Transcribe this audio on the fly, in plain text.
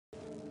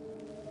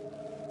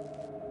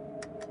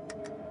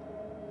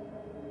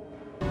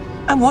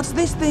And what's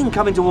this thing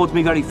coming towards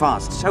me very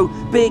fast? So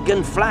big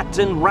and flat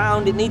and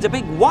round, it needs a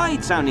big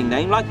wide-sounding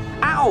name like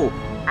ow,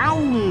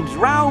 ound,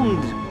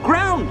 round,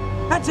 ground.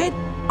 That's it,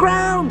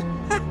 ground.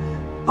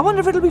 I wonder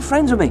if it'll be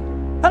friends with me.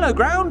 Hello,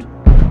 ground.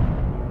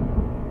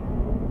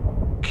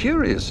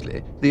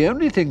 Curiously, the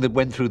only thing that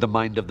went through the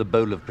mind of the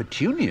bowl of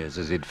petunias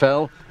as it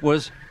fell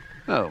was,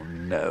 oh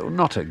no,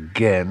 not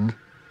again.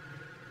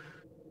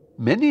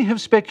 Many have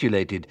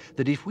speculated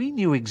that if we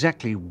knew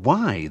exactly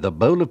why the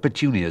bowl of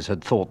petunias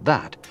had thought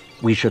that,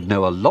 we should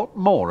know a lot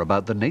more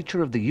about the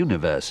nature of the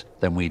universe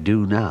than we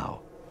do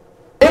now.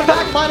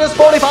 Impact minus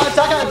 45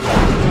 seconds!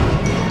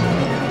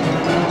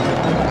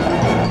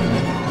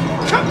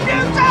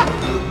 Computer!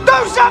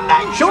 Do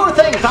something! Sure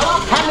thing, fella.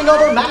 Handing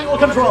over manual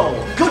control.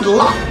 Good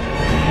luck!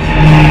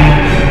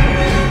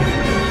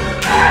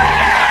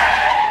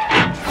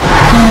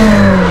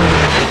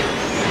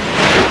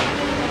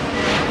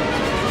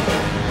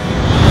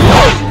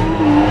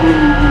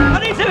 I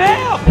need some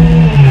help!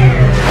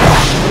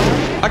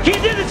 I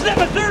can't do this without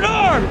my third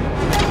arm!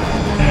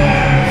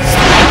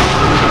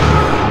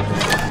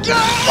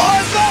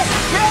 Martha!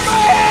 Get my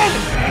head!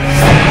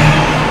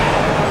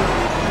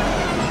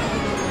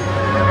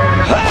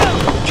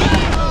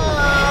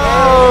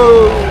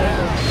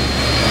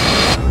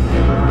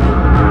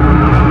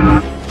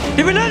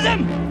 Did we lose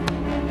him?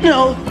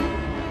 No.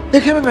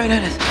 They're coming right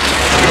at us.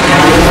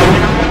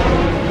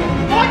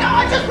 Why don't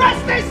I just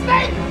rest this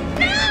thing?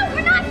 No,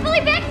 we're not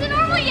fully back to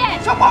normal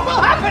yet. So what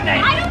will happen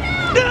then? I don't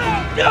know.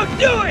 No, don't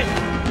do it!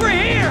 We're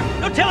here!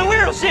 Don't tell her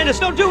where it'll send us,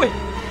 don't do it!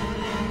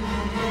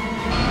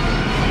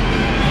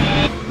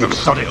 Look,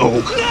 sod it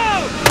all.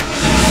 No!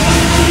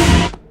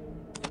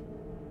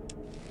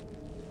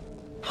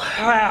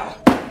 Wow.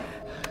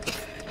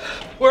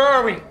 Where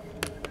are we?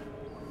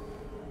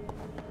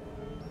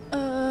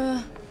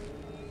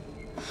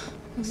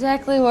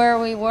 Exactly where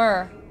we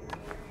were.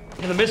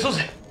 In the missiles?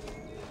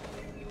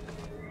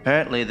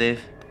 Apparently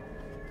they've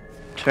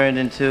turned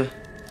into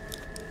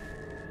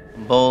a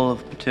bowl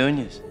of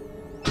petunias.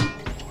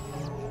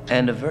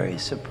 And a very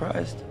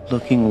surprised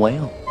looking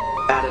whale.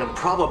 At an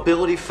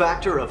improbability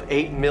factor of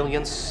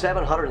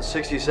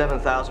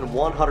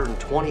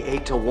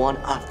 8,767,128 to 1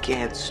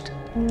 against.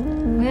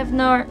 We have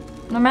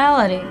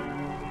normality.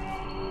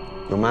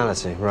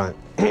 Normality, right.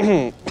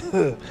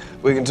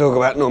 We can talk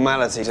about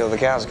normality till the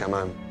cows come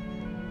home.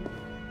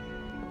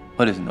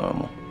 What is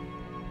normal?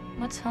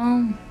 What's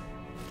home?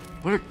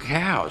 What are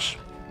cows?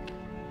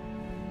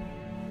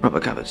 Rub a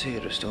cup of tea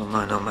to restore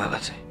my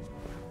normality.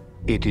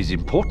 It is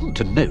important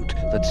to note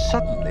that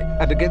suddenly,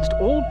 and against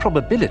all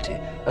probability,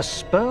 a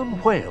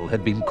sperm whale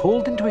had been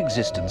called into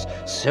existence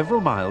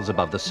several miles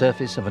above the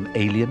surface of an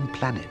alien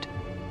planet.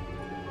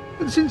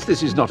 And since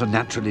this is not a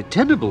naturally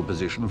tenable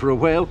position for a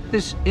whale,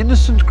 this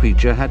innocent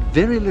creature had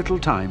very little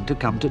time to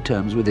come to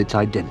terms with its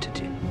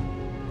identity.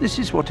 This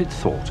is what it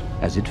thought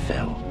as it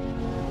fell.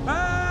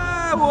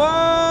 Ah,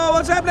 whoa,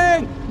 what's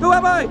happening? Who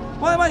am I?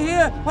 Why am I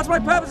here? What's my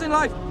purpose in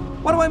life?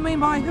 What do I mean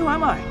by who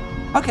am I?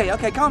 Okay,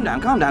 calm down,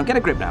 get a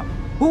grip now.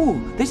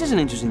 Ooh, this is an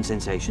interesting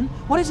sensation.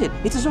 What is it?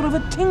 It's a sort of a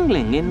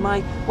tingling in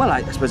my... Well,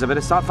 I suppose I better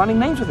start finding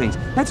names for things.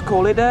 Let's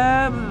call it,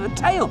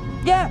 tail.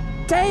 Yeah,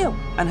 tail.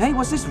 And hey,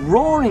 what's this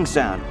roaring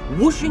sound?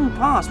 Whooshing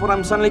past what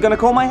I'm suddenly going to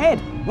call my head.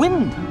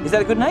 Wind. Is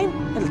that a good name?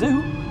 It'll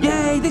do.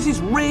 Yay, this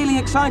is really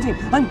exciting.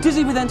 I'm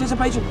dizzy with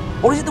anticipation.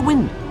 Or is it the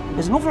wind?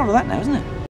 There's an awful lot of that now, isn't there?